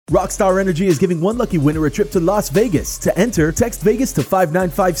Rockstar Energy is giving one lucky winner a trip to Las Vegas. To enter, text Vegas to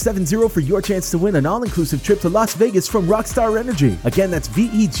 59570 for your chance to win an all-inclusive trip to Las Vegas from Rockstar Energy. Again, that's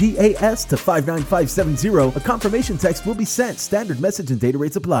VEGAS to 59570. A confirmation text will be sent. Standard message and data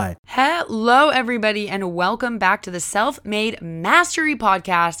rates apply. Hello, everybody, and welcome back to the Self-Made Mastery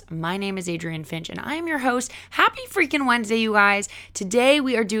Podcast. My name is Adrienne Finch, and I am your host. Happy freaking Wednesday, you guys. Today,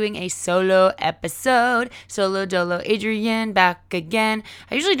 we are doing a solo episode. Solo dolo Adrienne back again.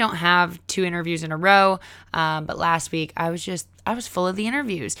 I usually don't have 2 interviews in a row, but last week I was full of the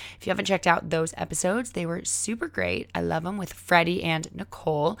interviews. If you haven't checked out those episodes, they were super great. I love them with Freddie and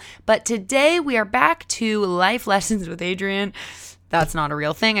Nicole. But today we are back to Life Lessons with Adrienne. That's not a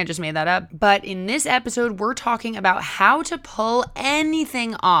real thing. I just made that up. But in this episode, we're talking about how to pull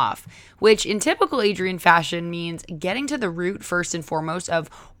anything off, which in typical Adrienne fashion means getting to the root first and foremost of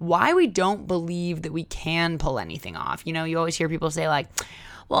why we don't believe that we can pull anything off. You know, you always hear people say like,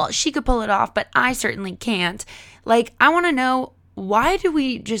 well, she could pull it off, but I certainly can't. Like, I want to know, why do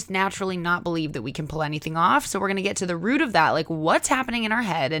we just naturally not believe that we can pull anything off? So we're going to get to the root of that, like what's happening in our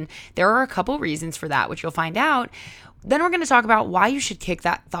head. And there are a couple reasons for that, which you'll find out. Then we're going to talk about why you should kick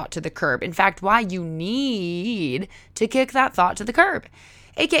that thought to the curb. In fact, why you need to kick that thought to the curb.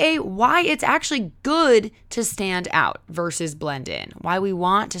 AKA why it's actually good to stand out versus blend in, why we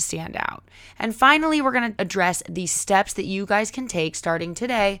want to stand out. And finally, we're going to address the steps that you guys can take starting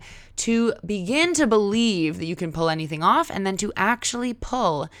today to begin to believe that you can pull anything off and then to actually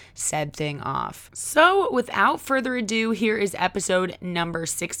pull said thing off. So without further ado, here is episode number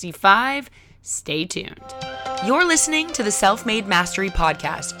 65. Stay tuned. You're listening to the Self-Made Mastery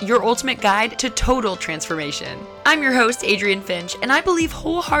Podcast, your ultimate guide to total transformation. I'm your host, Adrienne Finch, and I believe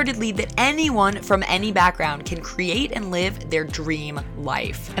wholeheartedly that anyone from any background can create and live their dream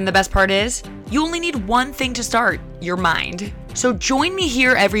life. And the best part is, you only need one thing to start, your mind. So join me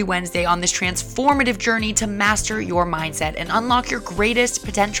here every Wednesday on this transformative journey to master your mindset and unlock your greatest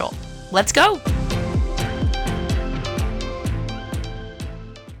potential. Let's go.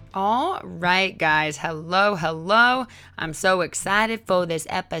 All right, guys. Hello. I'm so excited for this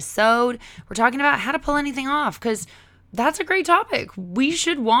episode. We're talking about how to pull anything off because that's a great topic. We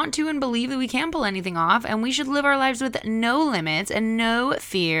should want to and believe that we can pull anything off, and we should live our lives with no limits and no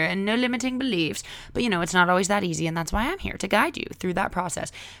fear and no limiting beliefs. But, it's not always that easy, and that's why I'm here to guide you through that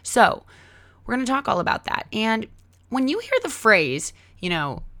process. So we're going to talk all about that. And when you hear the phrase,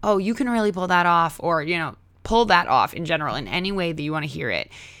 oh, you can really pull that off, or, pull that off in general in any way that you want to hear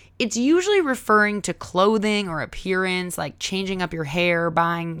it, it's usually referring to clothing or appearance, like changing up your hair,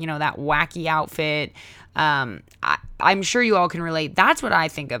 buying, that wacky outfit. I'm sure you all can relate. That's what I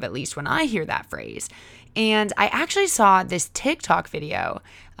think of, at least when I hear that phrase. And I actually saw this TikTok video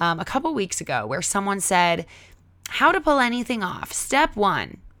a couple weeks ago where someone said, how to pull anything off. Step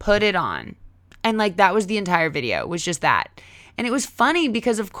 1, put it on. And that was the entire video, was just that. And it was funny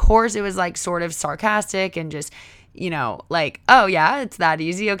because, of course, it was sort of sarcastic and just, oh yeah, it's that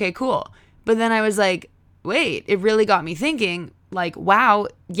easy. Okay, cool. But then I was like, wait, it really got me thinking, wow,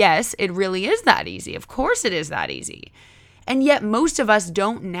 yes, it really is that easy. Of course it is that easy. And yet most of us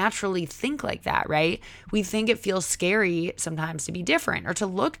don't naturally think like that, right? We think it feels scary sometimes to be different or to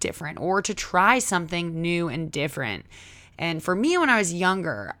look different or to try something new and different. And for me, when I was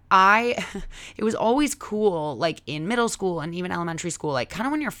younger, it was always cool, in middle school and even elementary school, kind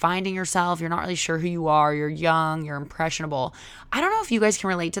of when you're finding yourself, you're not really sure who you are, you're young, you're impressionable. I don't know if you guys can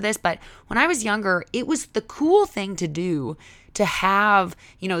relate to this, but when I was younger, it was the cool thing to do to have,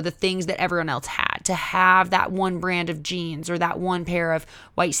 the things that everyone else had, to have that one brand of jeans or that one pair of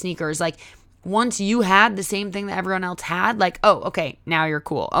white sneakers. Once you had the same thing that everyone else had, oh, okay, now you're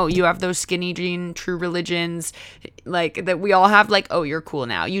cool. Oh, you have those skinny jean True Religions, that we all have, oh, you're cool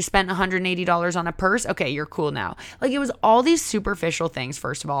now. You spent $180 on a purse. Okay, you're cool now. It was all these superficial things,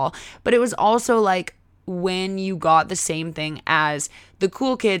 first of all, but it was also when you got the same thing as the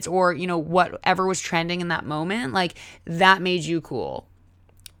cool kids or, whatever was trending in that moment, that made you cool.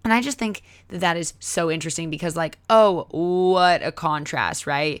 And I just think that is so interesting because oh, what a contrast,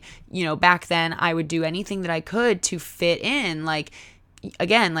 right? Back then I would do anything that I could to fit in,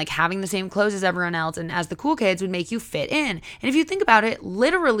 again, having the same clothes as everyone else and as the cool kids would make you fit in. And if you think about it,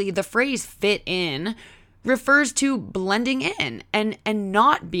 literally the phrase fit in refers to blending in and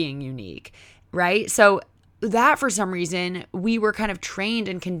not being unique, right? So that for some reason, we were kind of trained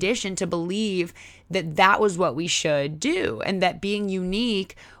and conditioned to believe that that was what we should do and that being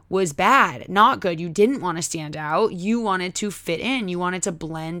unique was bad, not good. You didn't want to stand out. You wanted to fit in. You wanted to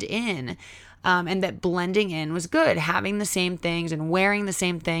blend in. and that blending in was good. Having the same things and wearing the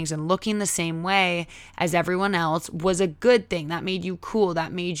same things and looking the same way as everyone else was a good thing. That made you cool.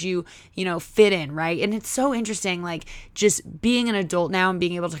 That made you, fit in, right? And it's so interesting, like just being an adult now and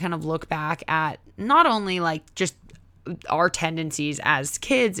being able to kind of look back at not only like just our tendencies as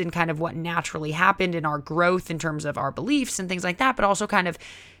kids and kind of what naturally happened in our growth in terms of our beliefs and things like that, but also kind of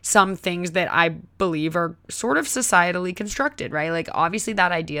some things that I believe are sort of societally constructed, right? Like obviously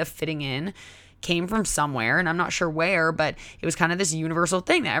that idea of fitting in came from somewhere, and I'm not sure where, but it was kind of this universal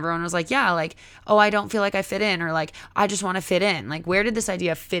thing that everyone was like, yeah, like, oh, I don't feel like I fit in, or like, I just want to fit in. Like, where did this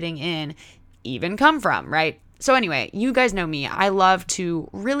idea of fitting in even come from, right? So anyway, you guys know me. I love to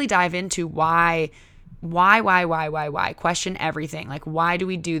really dive into why, question everything. Like, why do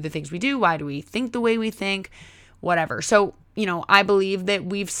we do the things we do? Why do we think the way we think? Whatever. So, I believe that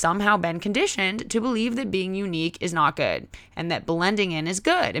we've somehow been conditioned to believe that being unique is not good and that blending in is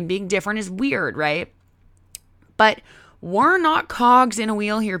good and being different is weird, right? But we're not cogs in a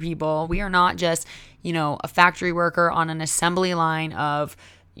wheel here, people. We are not just, a factory worker on an assembly line of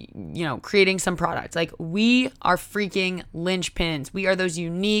creating some products. Like, we are freaking linchpins. We are those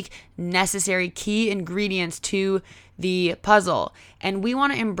unique, necessary key ingredients to the puzzle. And we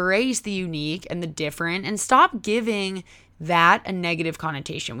want to embrace the unique and the different and stop giving that a negative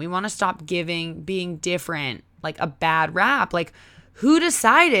connotation. We want to stop giving being different like a bad rap. Like, who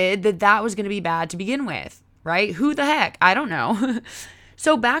decided that that was going to be bad to begin with, right? Who the heck? I don't know.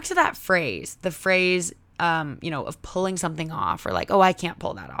 So back to that phrase, the phrase of pulling something off, or like, oh, I can't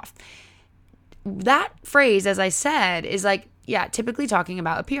pull that off. That phrase, as I said, is like, yeah, typically talking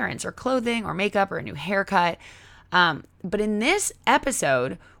about appearance or clothing or makeup or a new haircut. But in this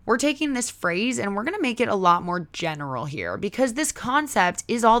episode, we're taking this phrase and we're going to make it a lot more general here, because this concept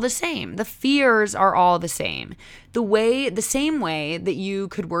is all the same. The fears are all the same. The same way that you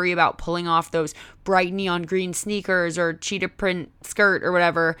could worry about pulling off those bright neon green sneakers or cheetah print skirt or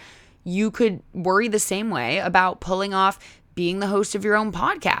whatever, you could worry the same way about pulling off being the host of your own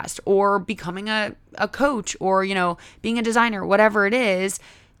podcast or becoming a coach or, being a designer, whatever it is,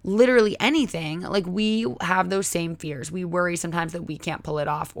 literally anything. Like, we have those same fears. We worry sometimes that we can't pull it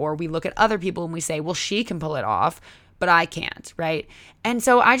off, or we look at other people and we say, well, she can pull it off, but I can't, right? And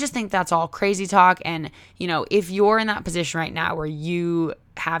so I just think that's all crazy talk. And, if you're in that position right now where you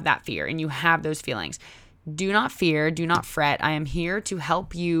have that fear and you have those feelings, do not fear, do not fret. I am here to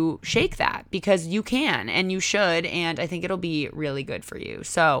help you shake that, because you can and you should, and I think it'll be really good for you.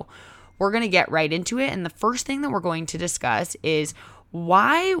 So we're going to get right into it. And the first thing that we're going to discuss is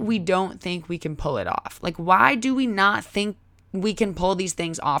why we don't think we can pull it off. Like, why do we not think we can pull these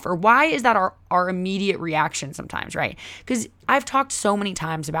things off? Or why is that our immediate reaction sometimes, right? Because I've talked so many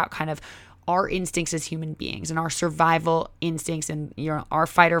times about kind of our instincts as human beings and our survival instincts and our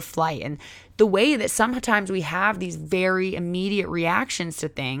fight or flight, and the way that sometimes we have these very immediate reactions to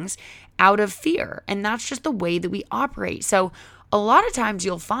things out of fear. And that's just the way that we operate. So a lot of times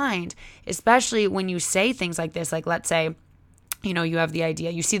you'll find, especially when you say things like this, like let's say, you have the idea,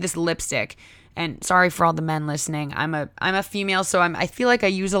 you see this lipstick, and sorry for all the men listening. I'm a female, so I feel like I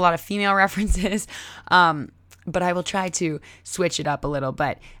use a lot of female references, but I will try to switch it up a little,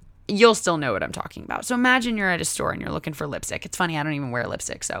 but you'll still know what I'm talking about. So imagine you're at a store and you're looking for lipstick. It's funny, I don't even wear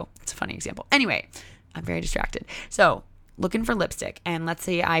lipstick, so it's a funny example. Anyway, I'm very distracted. So looking for lipstick, and let's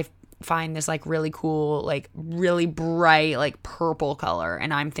say I find this like really cool, like really bright, like purple color,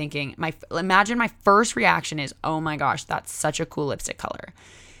 and I'm thinking, imagine my first reaction is, oh my gosh, that's such a cool lipstick color.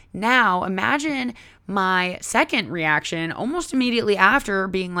 Now imagine my second reaction almost immediately after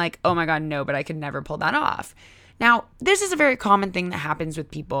being like, oh my God, no, but I could never pull that off. Now, this is a very common thing that happens with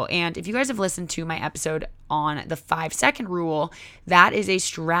people. And if you guys have listened to my episode on the 5-second rule, that is a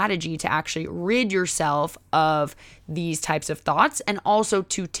strategy to actually rid yourself of these types of thoughts, and also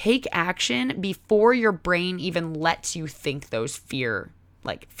to take action before your brain even lets you think those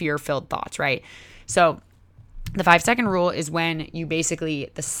fear-filled thoughts, right? So the 5-second rule is when you basically,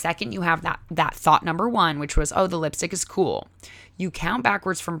 the second you have that thought number one, which was, oh, the lipstick is cool, you count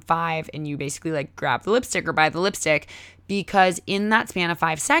backwards from 5 and you basically like grab the lipstick or buy the lipstick, because in that span of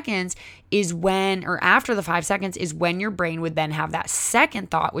 5 seconds is when, or after the 5 seconds is when your brain would then have that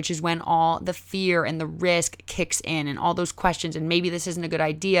second thought, which is when all the fear and the risk kicks in and all those questions, and maybe this isn't a good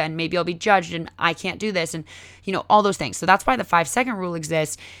idea, and maybe I'll be judged, and I can't do this, and all those things. So that's why the 5-second rule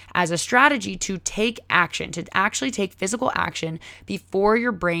exists as a strategy to take action, to actually take physical action before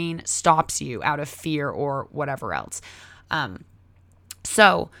your brain stops you out of fear or whatever else.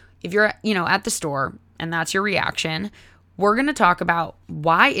 So if you're, at the store and that's your reaction, we're going to talk about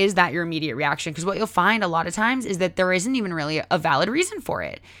why is that your immediate reaction? Because what you'll find a lot of times is that there isn't even really a valid reason for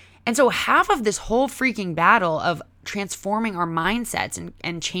it. And so half of this whole freaking battle of transforming our mindsets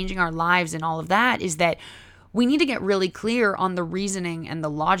and changing our lives and all of that is that we need to get really clear on the reasoning and the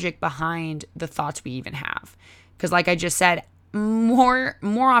logic behind the thoughts we even have. Because like I just said, more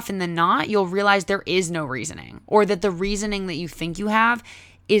often than not, you'll realize there is no reasoning, or that the reasoning that you think you have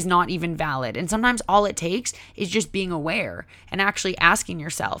is not even valid. And sometimes all it takes is just being aware and actually asking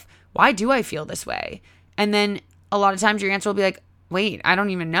yourself, why do I feel this way? And then a lot of times your answer will be like, wait, I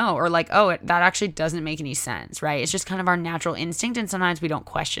don't even know. Or like, oh, that actually doesn't make any sense, right? It's just kind of our natural instinct, and sometimes we don't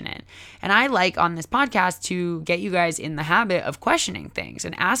question it. And I like on this podcast to get you guys in the habit of questioning things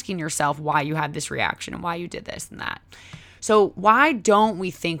and asking yourself why you had this reaction and why you did this and that. So why don't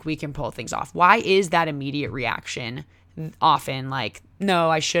we think we can pull things off? Why is that immediate reaction often like,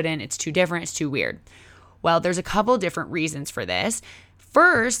 no, I shouldn't, it's too different, it's too weird? Well, there's a couple different reasons for this.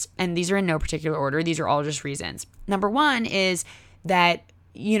 First, and these are in no particular order, these are all just reasons. Number one is that,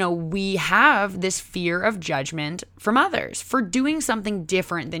 we have this fear of judgment from others for doing something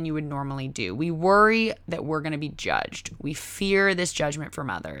different than you would normally do. We worry that we're going to be judged. We fear this judgment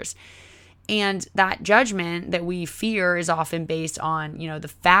from others. And that judgment that we fear is often based on, the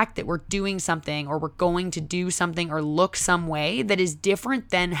fact that we're doing something, or we're going to do something or look some way that is different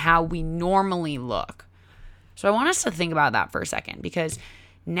than how we normally look. So I want us to think about that for a second, because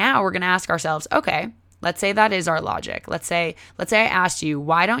now we're going to ask ourselves, okay, let's say that is our logic. Let's say I asked you,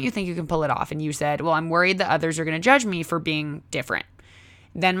 why don't you think you can pull it off? And you said, well, I'm worried that others are going to judge me for being different.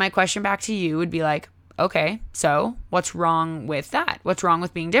 Then my question back to you would be like, okay, so what's wrong with that? What's wrong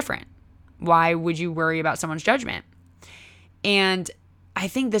with being different? Why would you worry about someone's judgment? And I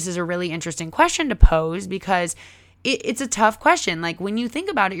think this is a really interesting question to pose, because it's a tough question. Like when you think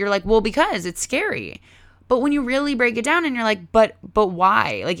about it, you're like, well, because it's scary. But when you really break it down and you're like, but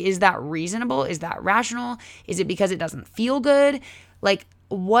why? Like, is that reasonable? Is that rational? Is it because it doesn't feel good? Like,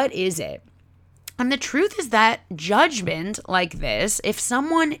 what is it? And the truth is that judgment like this, if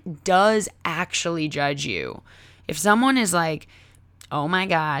someone does actually judge you, if someone is like, oh my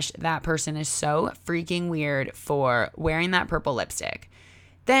gosh, that person is so freaking weird for wearing that purple lipstick,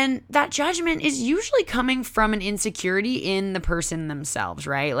 then that judgment is usually coming from an insecurity in the person themselves,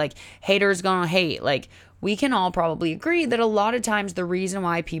 right? Like, haters gonna hate. Like, we can all probably agree that a lot of times the reason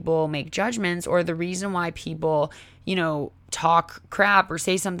why people make judgments, or the reason why people, talk crap or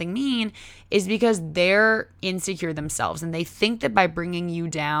say something mean, is because they're insecure themselves and they think that by bringing you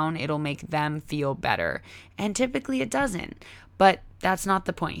down, it'll make them feel better. And typically it doesn't. But that's not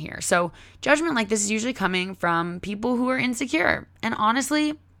the point here. So judgment like this is usually coming from people who are insecure. And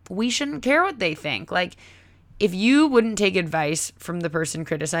honestly, we shouldn't care what they think. Like, if you wouldn't take advice from the person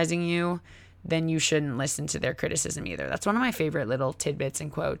criticizing you, then you shouldn't listen to their criticism either. That's one of my favorite little tidbits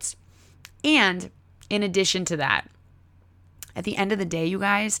and quotes. And in addition to that, at the end of the day, you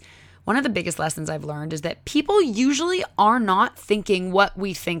guys, one of the biggest lessons I've learned is that people usually are not thinking what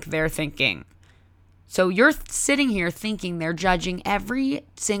we think they're thinking. So you're sitting here thinking they're judging every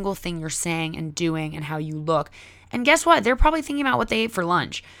single thing you're saying and doing and how you look. And guess what? They're probably thinking about what they ate for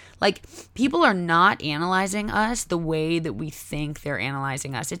lunch. Like, people are not analyzing us the way that we think they're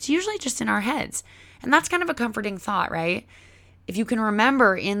analyzing us. It's usually just in our heads. And that's kind of a comforting thought, right? If you can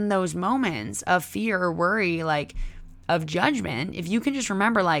remember in those moments of fear or worry, like of judgment, if you can just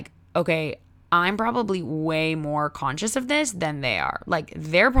remember like, okay, I'm probably way more conscious of this than they are. Like,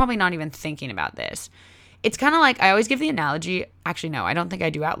 they're probably not even thinking about this. It's kind of like, I always give the analogy, actually, no, I don't think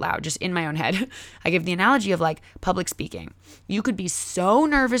I do out loud, just in my own head. I give the analogy of like public speaking. You could be so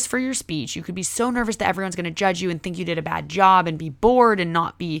nervous for your speech. You could be so nervous that everyone's going to judge you and think you did a bad job and be bored and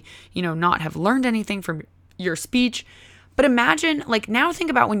not be, not have learned anything from your speech. But imagine, like, now think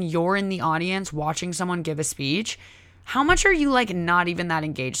about when you're in the audience watching someone give a speech. How much are you like not even that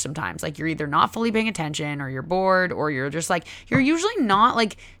engaged sometimes? Like, you're either not fully paying attention, or you're bored, or you're just like, you're usually not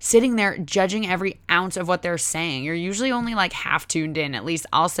like sitting there judging every ounce of what they're saying. You're usually only like half tuned in. At least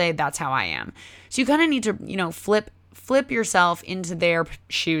I'll say that's how I am. So you kind of need to, flip yourself into their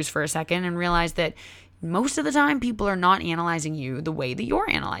shoes for a second and realize that most of the time people are not analyzing you the way that you're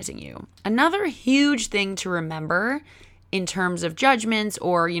analyzing you. Another huge thing to remember in terms of judgments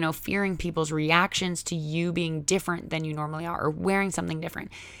or, fearing people's reactions to you being different than you normally are, or wearing something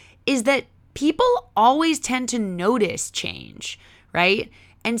different, is that people always tend to notice change, right?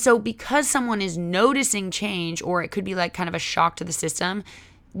 And so because someone is noticing change, or it could be like kind of a shock to the system,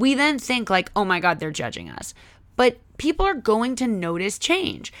 we then think like, oh my God, they're judging us. But people are going to notice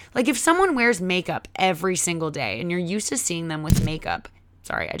change. Like, if someone wears makeup every single day and you're used to seeing them with makeup,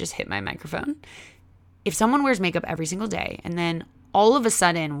 sorry, I just hit my microphone. If someone wears makeup every single day and then all of a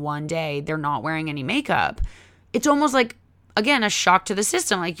sudden one day they're not wearing any makeup, it's almost like again, a shock to the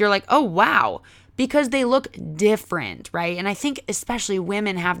system. Like you're like, oh, wow, because they look different, right? And I think especially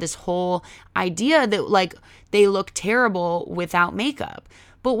women have this whole idea that like they look terrible without makeup.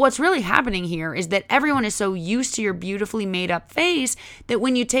 But what's really happening here is that everyone is so used to your beautifully made up face that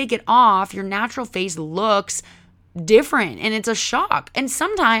when you take it off, your natural face looks different and it's a shock. And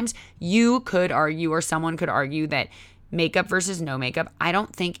sometimes you could argue, or someone could argue, that makeup versus no makeup, I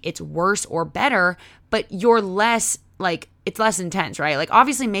don't think it's worse or better, but you're less like, it's less intense, right? Like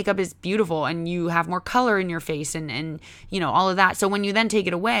obviously makeup is beautiful and you have more color in your face and you know, all of that. So when you then take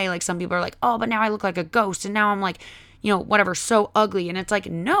it away, like some people are like, oh, but now I look like a ghost and now I'm like, you know, whatever, so ugly. And it's like,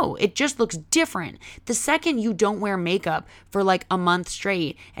 no, it just looks different. The second you don't wear makeup for like a month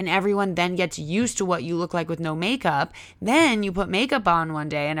straight and everyone then gets used to what you look like with no makeup, then you put makeup on one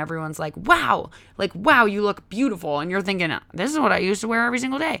day and everyone's like, wow, you look beautiful. And you're thinking, this is what I used to wear every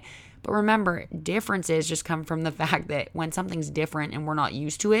single day. But remember, differences just come from the fact that when something's different and we're not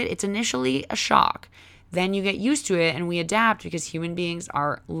used to it, it's initially a shock. Then you get used to it and we adapt because human beings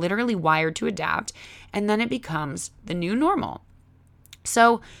are literally wired to adapt. And then it becomes the new normal.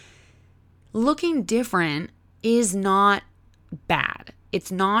 So looking different is not bad.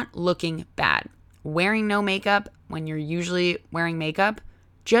 It's not looking bad. Wearing no makeup when you're usually wearing makeup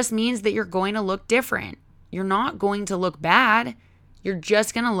just means that you're going to look different. You're not going to look bad. You're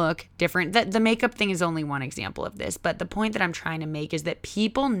just going to look different. The makeup thing is only one example of this. But the point that I'm trying to make is that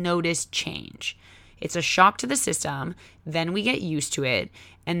people notice change. It's a shock to the system, then we get used to it,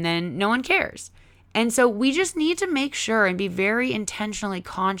 and then no one cares. And so we just need to make sure and be very intentionally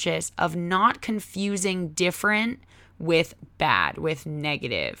conscious of not confusing different with bad, with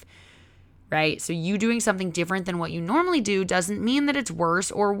negative, right? So you doing something different than what you normally do doesn't mean that it's worse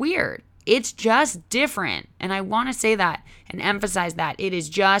or weird. It's just different. And I want to say that and emphasize that it is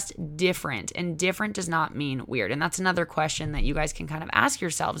just different, and different does not mean weird. And that's another question that you guys can kind of ask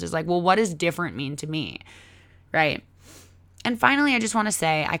yourselves is like, well, what does different mean to me? Right? And finally, I just want to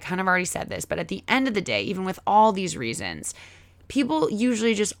say, I kind of already said this, but at the end of the day, even with all these reasons, people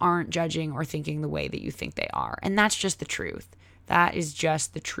usually just aren't judging or thinking the way that you think they are. And that's just the truth. That is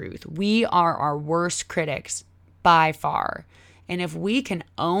just the truth. We are our worst critics by far. And if we can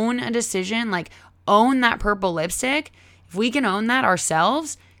own a decision, like own that purple lipstick, if we can own that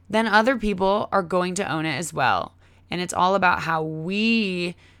ourselves, then other people are going to own it as well. And it's all about how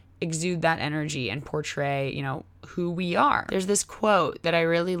we exude that energy and portray, you know, who we are. There's this quote that I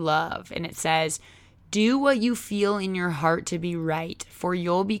really love, and it says, "Do what you feel in your heart to be right, for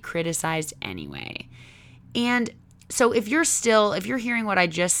you'll be criticized anyway." And so if you're hearing what I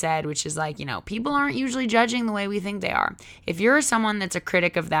just said, which is like, you know, people aren't usually judging the way we think they are. If you're someone that's a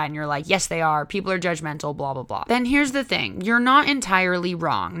critic of that and you're like, yes, they are, people are judgmental, blah, blah, blah, then here's the thing. You're not entirely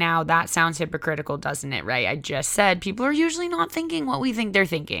wrong. Now, that sounds hypocritical, doesn't it, right? I just said people are usually not thinking what we think they're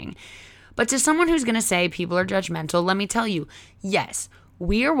thinking. But to someone who's going to say people are judgmental, let me tell you, yes,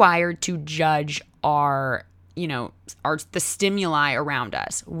 we are wired to judge the stimuli around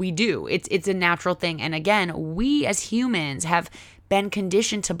us. We do. It's a natural thing. And again, we as humans have been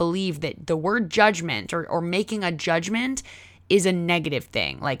conditioned to believe that the word judgment or making a judgment is a negative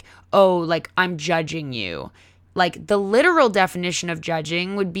thing. Like, oh, like I'm judging you. Like the literal definition of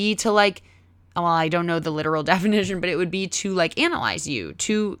judging would be to like, well, I don't know the literal definition, but it would be to like analyze you,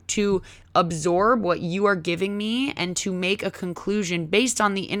 to absorb what you are giving me and to make a conclusion based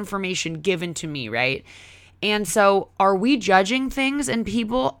on the information given to me, right? And so are we judging things and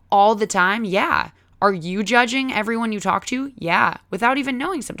people all the time? Yeah. Are you judging everyone you talk to? Yeah. Without even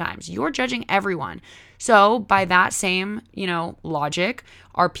knowing sometimes. You're judging everyone. So by that same, logic,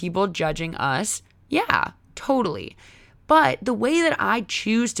 are people judging us? Yeah, totally. But the way that I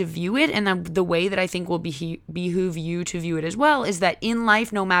choose to view it and the way that I think will behoove you to view it as well is that in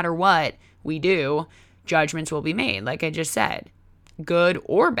life, no matter what we do, judgments will be made, like I just said. Good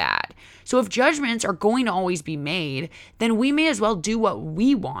or bad. So if judgments are going to always be made, then we may as well do what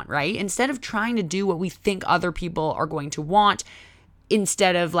we want, right? Instead of trying to do what we think other people are going to want,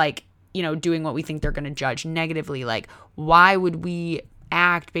 instead of doing what we think they're going to judge negatively. Like, why would we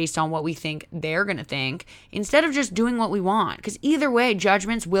act based on what we think they're going to think instead of just doing what we want? Because either way,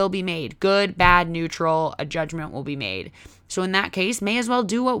 judgments will be made. Good, bad, neutral, a judgment will be made. So in that case, may as well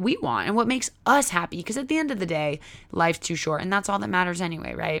do what we want and what makes us happy. Because at the end of the day, life's too short and that's all that matters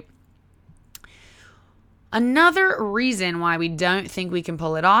anyway, right? Another reason why we don't think we can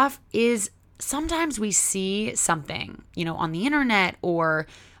pull it off is sometimes we see something, on the internet or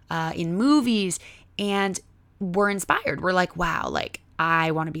in movies, and we're inspired. We're like, wow, like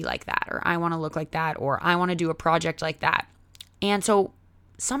I want to be like that, or I want to look like that, or I want to do a project like that. And so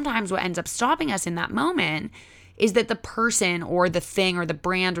sometimes what ends up stopping us in that moment is that the person or the thing or the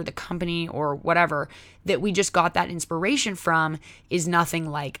brand or the company or whatever that we just got that inspiration from is nothing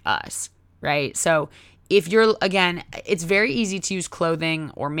like us, right? So if you're, again, it's very easy to use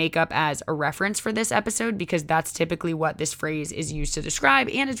clothing or makeup as a reference for this episode because that's typically what this phrase is used to describe.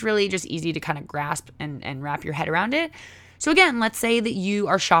 And it's really just easy to kind of grasp and wrap your head around it. So again, let's say that you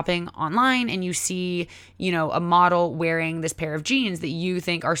are shopping online and you see, a model wearing this pair of jeans that you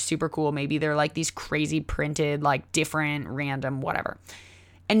think are super cool. Maybe they're like these crazy printed, like different, random, whatever.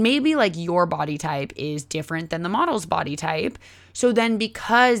 And maybe like your body type is different than the model's body type. So then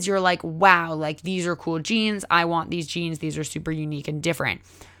because you're like, wow, like these are cool jeans. I want these jeans. These are super unique and different.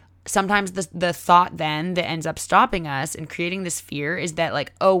 Sometimes the thought then that ends up stopping us and creating this fear is that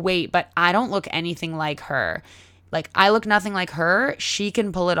like, oh, wait, but I don't look anything like her. Like I look nothing like her. She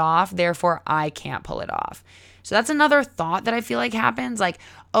can pull it off. Therefore, I can't pull it off. So that's another thought that I feel like happens. Like,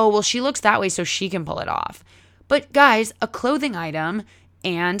 oh, well, she looks that way, so she can pull it off. But guys, a clothing item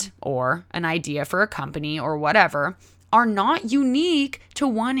or an idea for a company or whatever are not unique to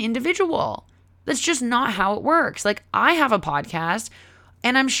one individual. That's just not how it works. Like I have a podcast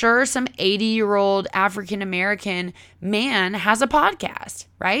and I'm sure some 80-year-old African-American man has a podcast,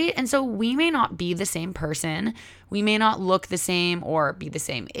 right? And so we may not be the same person. We may not look the same or be the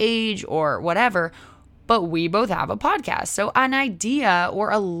same age or whatever, but we both have a podcast. So an idea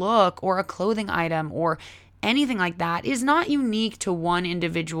or a look or a clothing item or anything like that is not unique to one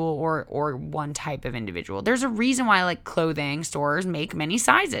individual or one type of individual. There's a reason why like clothing stores make many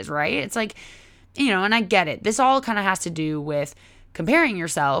sizes, right? It's like, and I get it. This all kind of has to do with comparing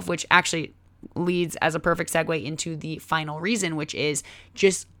yourself, which actually leads as a perfect segue into the final reason, which is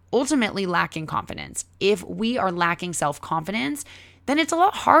just ultimately lacking confidence. If we are lacking self-confidence, then it's a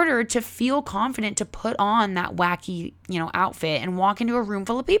lot harder to feel confident to put on that wacky, outfit and walk into a room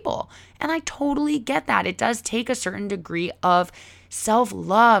full of people. And I totally get that. It does take a certain degree of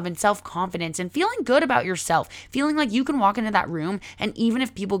self-love and self-confidence and feeling good about yourself, feeling like you can walk into that room and even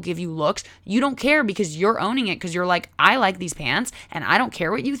if people give you looks, you don't care because you're owning it because you're like, I like these pants and I don't care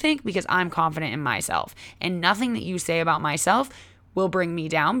what you think because I'm confident in myself. And nothing that you say about myself will bring me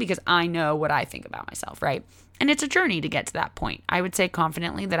down because I know what I think about myself, right? And it's a journey to get to that point. I would say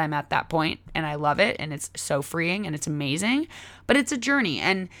confidently that I'm at that point and I love it and it's so freeing and it's amazing, but it's a journey.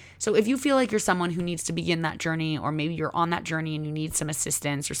 And so if you feel like you're someone who needs to begin that journey or maybe you're on that journey and you need some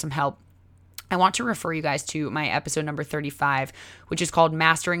assistance or some help, I want to refer you guys to my episode number 35, which is called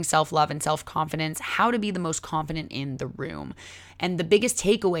Mastering Self-Love and Self-Confidence, How to Be the Most Confident in the Room. And the biggest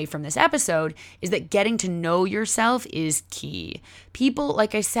takeaway from this episode is that getting to know yourself is key. People,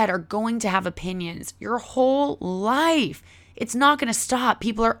 like I said, are going to have opinions your whole life. It's not going to stop.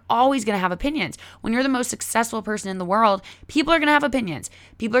 People are always going to have opinions. When you're the most successful person in the world, people are going to have opinions.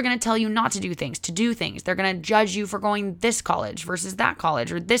 People are going to tell you not to do things, to do things. They're going to judge you for going this college versus that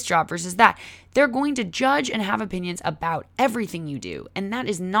college or this job versus that. They're going to judge and have opinions about everything you do. And that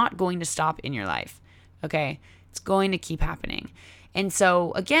is not going to stop in your life. Okay? It's going to keep happening. And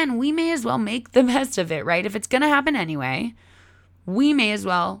so, again, we may as well make the best of it, right? If it's going to happen anyway, we may as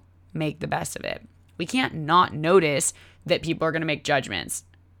well make the best of it. We can't not notice that people are going to make judgments.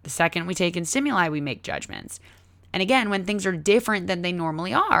 The second we take in stimuli, we make judgments. And again, when things are different than they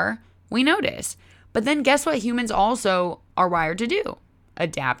normally are, we notice. But then guess what humans also are wired to do?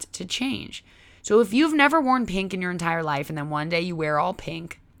 Adapt to change. So if you've never worn pink in your entire life and then one day you wear all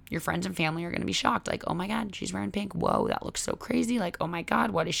pink, your friends and family are going to be shocked. Like, oh my God, she's wearing pink. Whoa, that looks so crazy. Like, oh my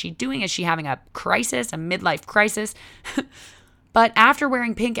God, what is she doing? Is she having a crisis, a midlife crisis? But after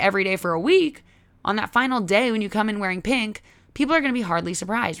wearing pink every day for a week, on that final day when you come in wearing pink, people are going to be hardly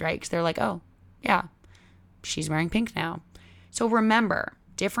surprised, right? Because they're like, oh, yeah, she's wearing pink now. So remember,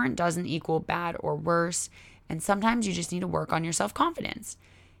 different doesn't equal bad or worse. And sometimes you just need to work on your self-confidence.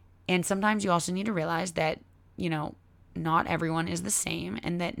 And sometimes you also need to realize that, not everyone is the same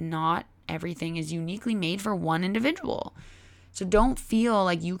and that not everything is uniquely made for one individual. So don't feel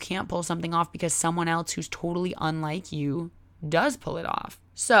like you can't pull something off because someone else who's totally unlike you does pull it off.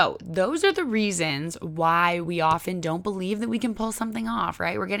 So those are the reasons why we often don't believe that we can pull something off,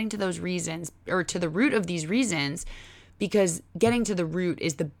 right? We're getting to those reasons or to the root of these reasons because getting to the root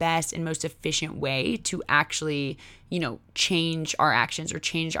is the best and most efficient way to actually, change our actions or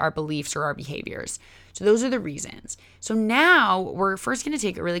change our beliefs or our behaviors. So those are the reasons. So now we're first going to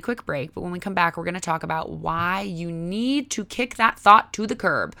take a really quick break, but when we come back, we're going to talk about why you need to kick that thought to the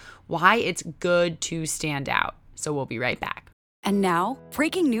curb, why it's good to stand out. So we'll be right back. And now,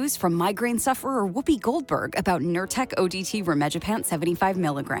 breaking news from migraine sufferer Whoopi Goldberg about Nurtec ODT rimegepant 75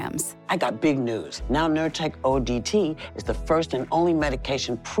 milligrams. I got big news. Now Nurtec ODT is the first and only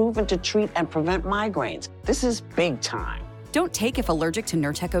medication proven to treat and prevent migraines. This is big time. Don't take if allergic to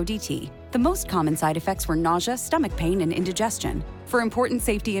Nurtec ODT. The most common side effects were nausea, stomach pain, and indigestion. For important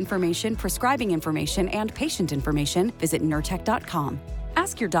safety information, prescribing information, and patient information, visit Nurtec.com.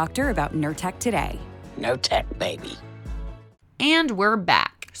 Ask your doctor about Nurtec today. Nurtec, baby. And we're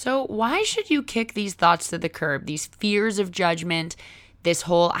back. So why should you kick these thoughts to the curb, these fears of judgment, this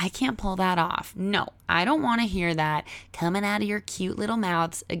whole, I can't pull that off? No, I don't want to hear that coming out of your cute little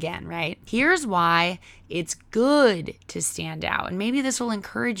mouths again, right? Here's why it's good to stand out. And maybe this will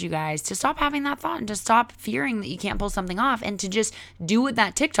encourage you guys to stop having that thought and to stop fearing that you can't pull something off and to just do what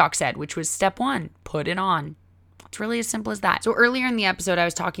that TikTok said, which was step 1, put it on. It's really as simple as that. So earlier in the episode, I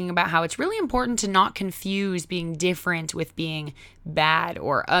was talking about how it's really important to not confuse being different with being bad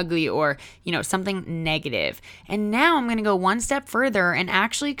or ugly or, something negative. And now I'm going to go one step further and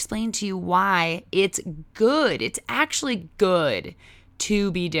actually explain to you why it's good. It's actually good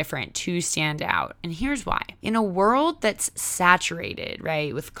to be different, to stand out. And here's why. In a world that's saturated,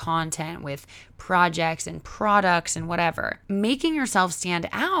 right, with content, with projects and products and whatever, making yourself stand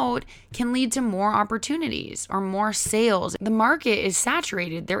out can lead to more opportunities or more sales. The market is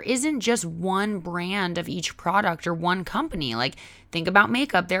saturated. There isn't just one brand of each product or one company. Like, think about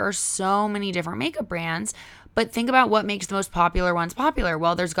makeup. There are so many different makeup brands. But think about what makes the most popular ones popular.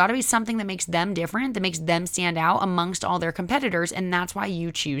 Well, there's got to be something that makes them different, that makes them stand out amongst all their competitors, and that's why you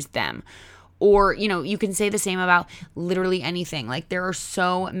choose them. Or, you can say the same about literally anything. Like, there are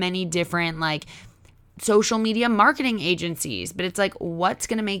so many different, social media marketing agencies, but it's like, what's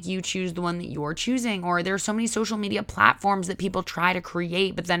going to make you choose the one that you're choosing? Or there's so many social media platforms that people try to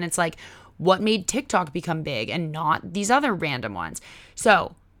create, but then it's like, what made TikTok become big and not these other random ones?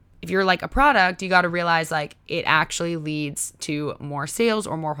 So if you're like a product, you got to realize it actually leads to more sales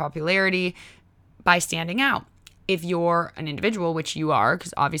or more popularity by standing out. If you're an individual, which you are,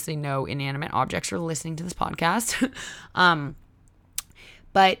 because obviously no inanimate objects are listening to this podcast,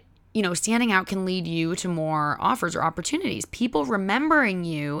 but standing out can lead you to more offers or opportunities. People remembering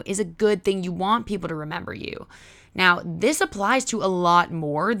you is a good thing. You want people to remember you. Now, this applies to a lot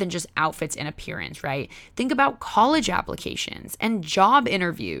more than just outfits and appearance, right? Think about college applications and job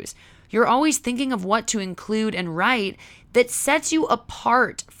interviews. You're always thinking of what to include and write that sets you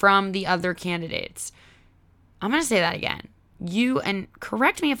apart from the other candidates. I'm going to say that again. And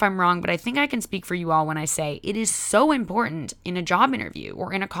correct me if I'm wrong, but I think I can speak for you all when I say it is so important in a job interview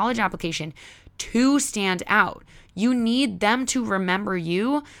or in a college application to stand out. You need them to remember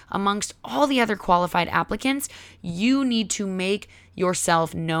you amongst all the other qualified applicants. You need to make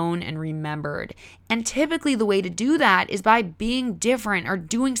yourself known and remembered. And typically the way to do that is by being different or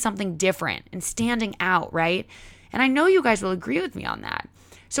doing something different and standing out, right? And I know you guys will agree with me on that.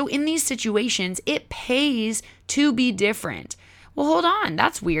 So in these situations, it pays to be different. Well, hold on.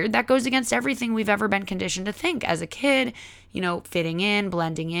 That's weird. That goes against everything we've ever been conditioned to think. As a kid, fitting in,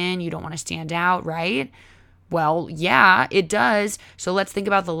 blending in, you don't want to stand out, right? Well, yeah, it does. So let's think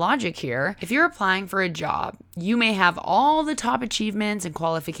about the logic here. If you're applying for a job, you may have all the top achievements and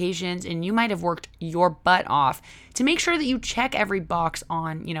qualifications, and you might have worked your butt off to make sure that you check every box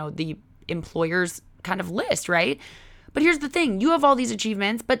on, the employer's kind of list, right? But here's the thing. You have all these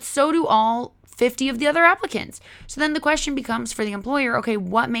achievements, but so do all 50 of the other applicants. So then the question becomes for the employer, okay,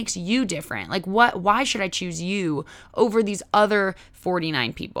 what makes you different? Why should I choose you over these other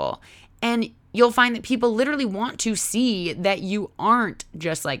 49 people? And you'll find that people literally want to see that you aren't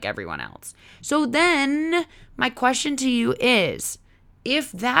just like everyone else. So then my question to you is,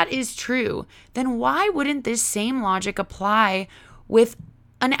 if that is true, then why wouldn't this same logic apply with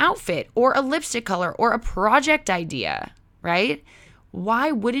an outfit or a lipstick color or a project idea, right?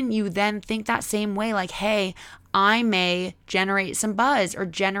 Why wouldn't you then think that same way? Hey, I may generate some buzz or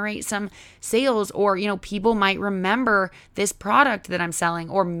generate some sales, or, people might remember this product that I'm selling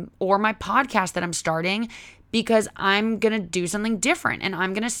or my podcast that I'm starting because I'm going to do something different and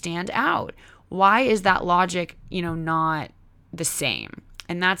I'm going to stand out. Why is that logic, not the same?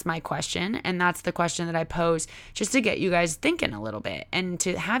 And that's my question. And that's the question that I pose just to get you guys thinking a little bit and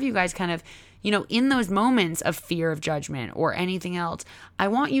to have you guys kind of, in those moments of fear of judgment or anything else, I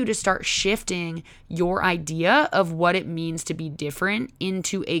want you to start shifting your idea of what it means to be different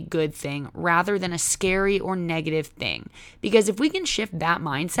into a good thing rather than a scary or negative thing. Because if we can shift that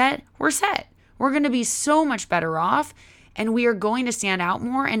mindset, we're set. We're going to be so much better off and we are going to stand out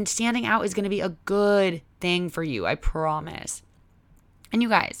more, and standing out is going to be a good thing for you. I promise. And you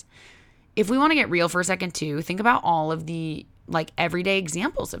guys, if we want to get real for a second too, think about all of the like everyday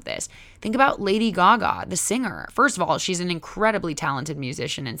examples of this. Think about Lady Gaga, the singer. First of all, she's an incredibly talented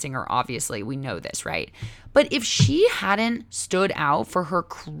musician and singer, obviously. We know this, right? But if she hadn't stood out for her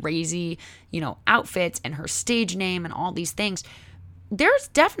crazy, outfits and her stage name and all these things, there's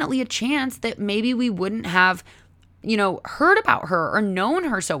definitely a chance that maybe we wouldn't have heard about her or known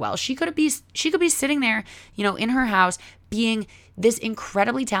her so well. She could be sitting there, in her house being this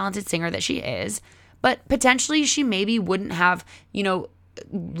incredibly talented singer that she is, but potentially she maybe wouldn't have,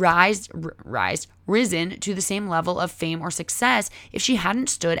 risen to the same level of fame or success if she hadn't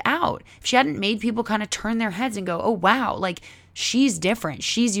stood out. If she hadn't made people kind of turn their heads and go, oh, wow, like she's different.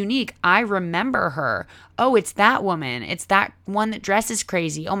 She's unique. I remember her. Oh, it's that woman. It's that one that dresses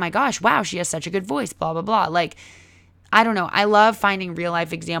crazy. Oh my gosh, wow, she has such a good voice, blah, blah, blah. Like, I don't know. I love finding real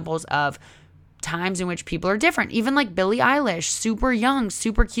life examples of times in which people are different. Even like Billie Eilish, super young,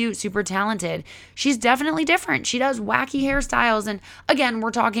 super cute, super talented. She's definitely different. She does wacky hairstyles. And again, we're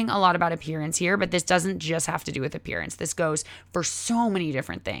talking a lot about appearance here, but this doesn't just have to do with appearance. This goes for so many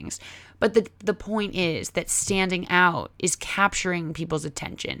different things. But the point is that standing out is capturing people's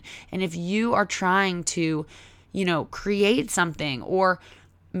attention. And if you are trying to, create something or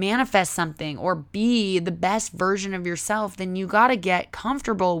manifest something or be the best version of yourself, then you got to get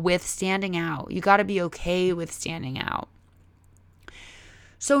comfortable with standing out. You got to be okay with standing out.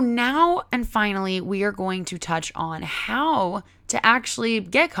 So now and finally, we are going to touch on how to actually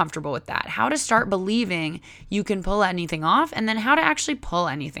get comfortable with that, how to start believing you can pull anything off, and then how to actually pull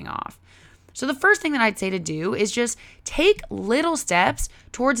anything off. So the first thing that I'd say to do is just take little steps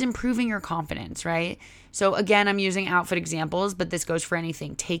towards improving your confidence, right? So again, I'm using outfit examples, but this goes for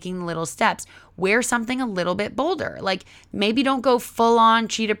anything. Taking little steps. Wear something a little bit bolder. Like maybe don't go full on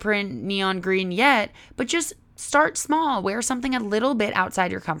cheetah print neon green yet, but just start small. Wear something a little bit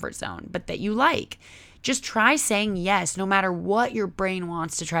outside your comfort zone, but that you like. Just try saying yes, no matter what your brain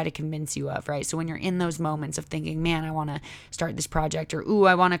wants to try to convince you of, right? So when you're in those moments of thinking, man, I want to start this project, or, ooh,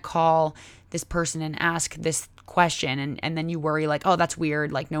 I want to call this person and ask this question, and then you worry like, oh, that's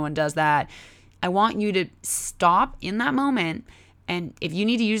weird, like no one does that. I want you to stop in that moment, and if you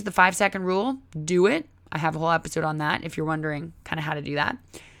need to use the 5-second rule, do it. I have a whole episode on that if you're wondering kind of how to do that.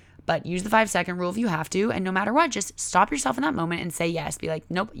 But use the 5-second rule if you have to, and no matter what, just stop yourself in that moment and say yes. Be like,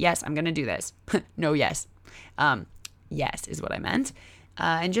 nope, yes, I'm going to do this. No, yes. Yes is what I meant.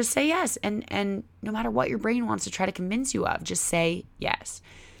 And just say yes. And no matter what your brain wants to try to convince you of, just say yes.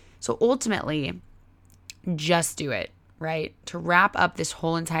 So ultimately, just do it, right? To wrap up this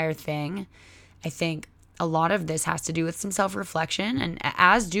whole entire thing, I think a lot of this has to do with some self-reflection, and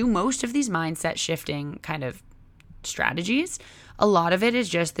as do most of these mindset shifting kind of strategies. A lot of it is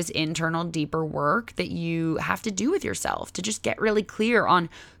just this internal, deeper work that you have to do with yourself to just get really clear on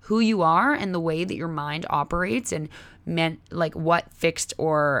who you are and the way that your mind operates, and like what fixed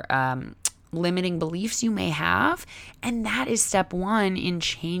or limiting beliefs you may have. And that is step one in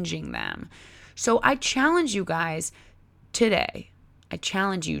changing them. So I challenge you guys today. I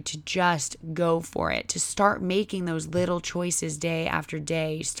challenge you to just go for it, to start making those little choices day after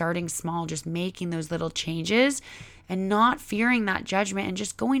day, starting small, just making those little changes and not fearing that judgment and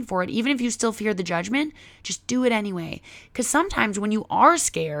just going for it. Even if you still fear the judgment, just do it anyway. Because sometimes when you are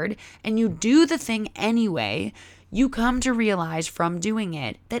scared and you do the thing anyway, you come to realize from doing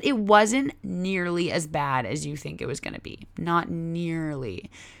it that it wasn't nearly as bad as you think it was going to be. Not nearly.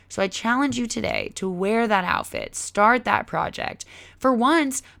 So I challenge you today to wear that outfit, start that project. For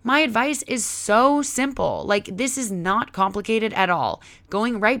once, my advice is so simple. Like, this is not complicated at all.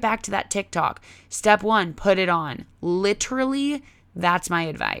 Going right back to that TikTok. Step one, put it on. Literally, that's my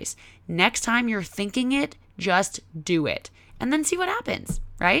advice. Next time you're thinking it, just do it. And then see what happens,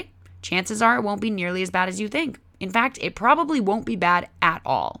 right? Chances are it won't be nearly as bad as you think. In fact, it probably won't be bad at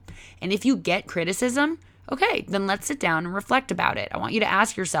all. And if you get criticism, okay, then let's sit down and reflect about it. I want you to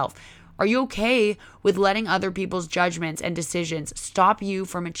ask yourself, are you okay with letting other people's judgments and decisions stop you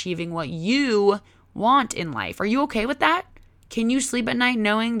from achieving what you want in life? Are you okay with that? Can you sleep at night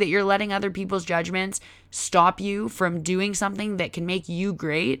knowing that you're letting other people's judgments stop you from doing something that can make you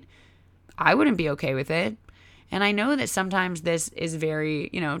great? I wouldn't be okay with it. And I know that sometimes this is very,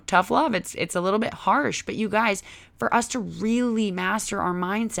 tough love. It's a little bit harsh. But you guys, for us to really master our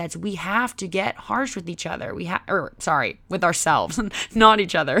mindsets, we have to get harsh with each other. With ourselves, not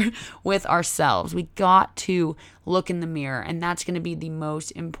each other, with ourselves. We got to look in the mirror, and that's going to be the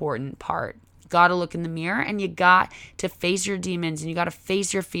most important part. Got to look in the mirror, and you got to face your demons, and you got to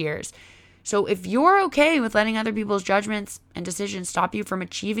face your fears. So if you're okay with letting other people's judgments and decisions stop you from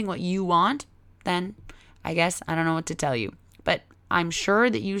achieving what you want, then I guess I don't know what to tell you, but I'm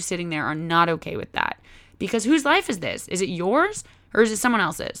sure that you sitting there are not okay with that, Because whose life is this? Is it yours or is it someone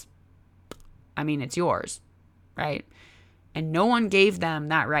else's? I mean, it's yours, right? And no one gave them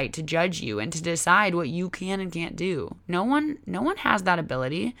that right to judge you and to decide what you can and can't do. No one has that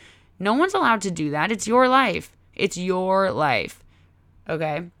ability. No one's allowed to do that. It's your life. It's your life.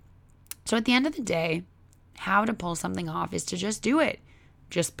 Okay? So at the end of the day, how to pull something off is to just do it.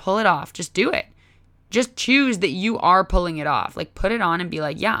 Just pull it off. Just do it. Just choose that you are pulling it off. Like, put it on and be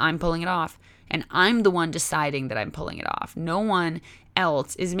like, yeah, I'm pulling it off. And I'm the one deciding that I'm pulling it off. No one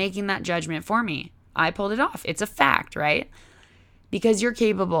else is making that judgment for me. I pulled it off. It's a fact, right? Because you're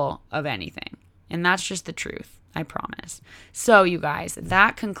capable of anything. And that's just the truth. I promise. So you guys,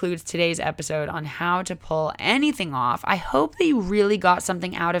 that concludes today's episode on how to pull anything off. I hope that you really got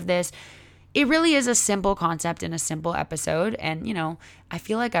something out of this. It really is a simple concept in a simple episode. And, you know, I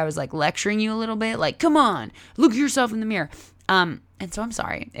feel like I was like lecturing you a little bit, like, come on, look at yourself in the mirror. And so I'm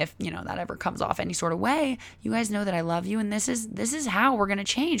sorry if, you know, that ever comes off any sort of way. You guys know that I love you, and this is how we're going to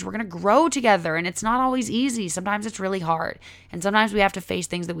change. We're going to grow together, and it's not always easy. Sometimes it's really hard, and sometimes we have to face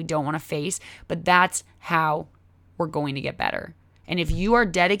things that we don't want to face, but that's how we're going to get better. And if you are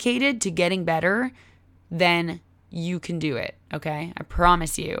dedicated to getting better, then you can do it, okay? I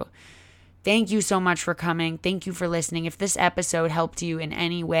promise you. Thank you so much for coming. Thank you for listening. If this episode helped you in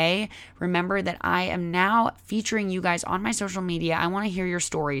any way, remember that I am now featuring you guys on my social media. I want to hear your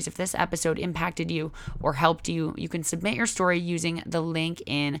stories. If this episode impacted you or helped you, you can submit your story using the link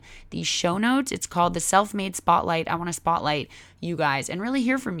in the show notes. It's called the Self-Made Spotlight. I want to spotlight you guys and really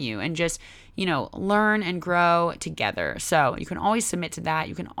hear from you and just, you know, learn and grow together. So you can always submit to that.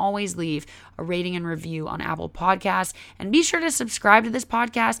 You can always leave a rating and review on Apple Podcasts, and be sure to subscribe to this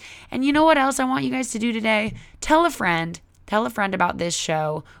podcast. And you know what else I want you guys to do today? Tell a friend about this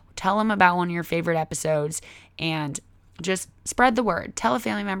show. Tell them about one of your favorite episodes, and just spread the word. Tell a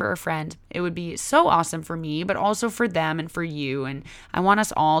family member or friend. It would be so awesome for me, but also for them and for you. And I want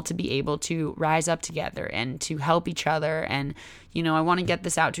us all to be able to rise up together and to help each other. And, you know, I want to get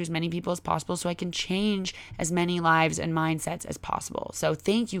this out to as many people as possible so I can change as many lives and mindsets as possible. So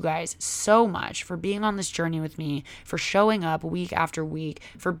thank you guys so much for being on this journey with me, for showing up week after week,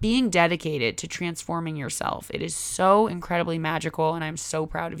 for being dedicated to transforming yourself. It is so incredibly magical, and I'm so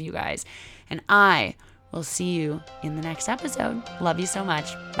proud of you guys. And we'll see you in the next episode. Love you so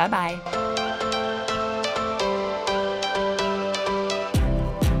much. Bye-bye.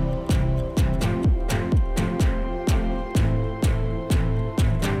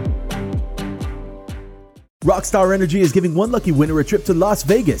 Rockstar Energy is giving one lucky winner a trip to Las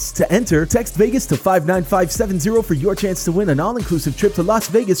Vegas. To enter, text Vegas to 59570 for your chance to win an all-inclusive trip to Las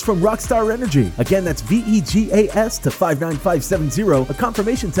Vegas from Rockstar Energy. Again, that's VEGAS to 59570. A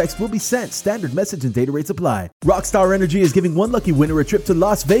confirmation text will be sent. Standard message and data rates apply. Rockstar Energy is giving one lucky winner a trip to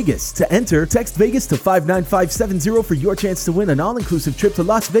Las Vegas. To enter, text Vegas to 59570 for your chance to win an all-inclusive trip to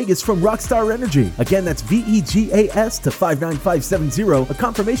Las Vegas from Rockstar Energy. Again, that's VEGAS to 59570. A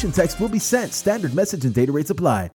confirmation text will be sent. Standard message and data rates apply.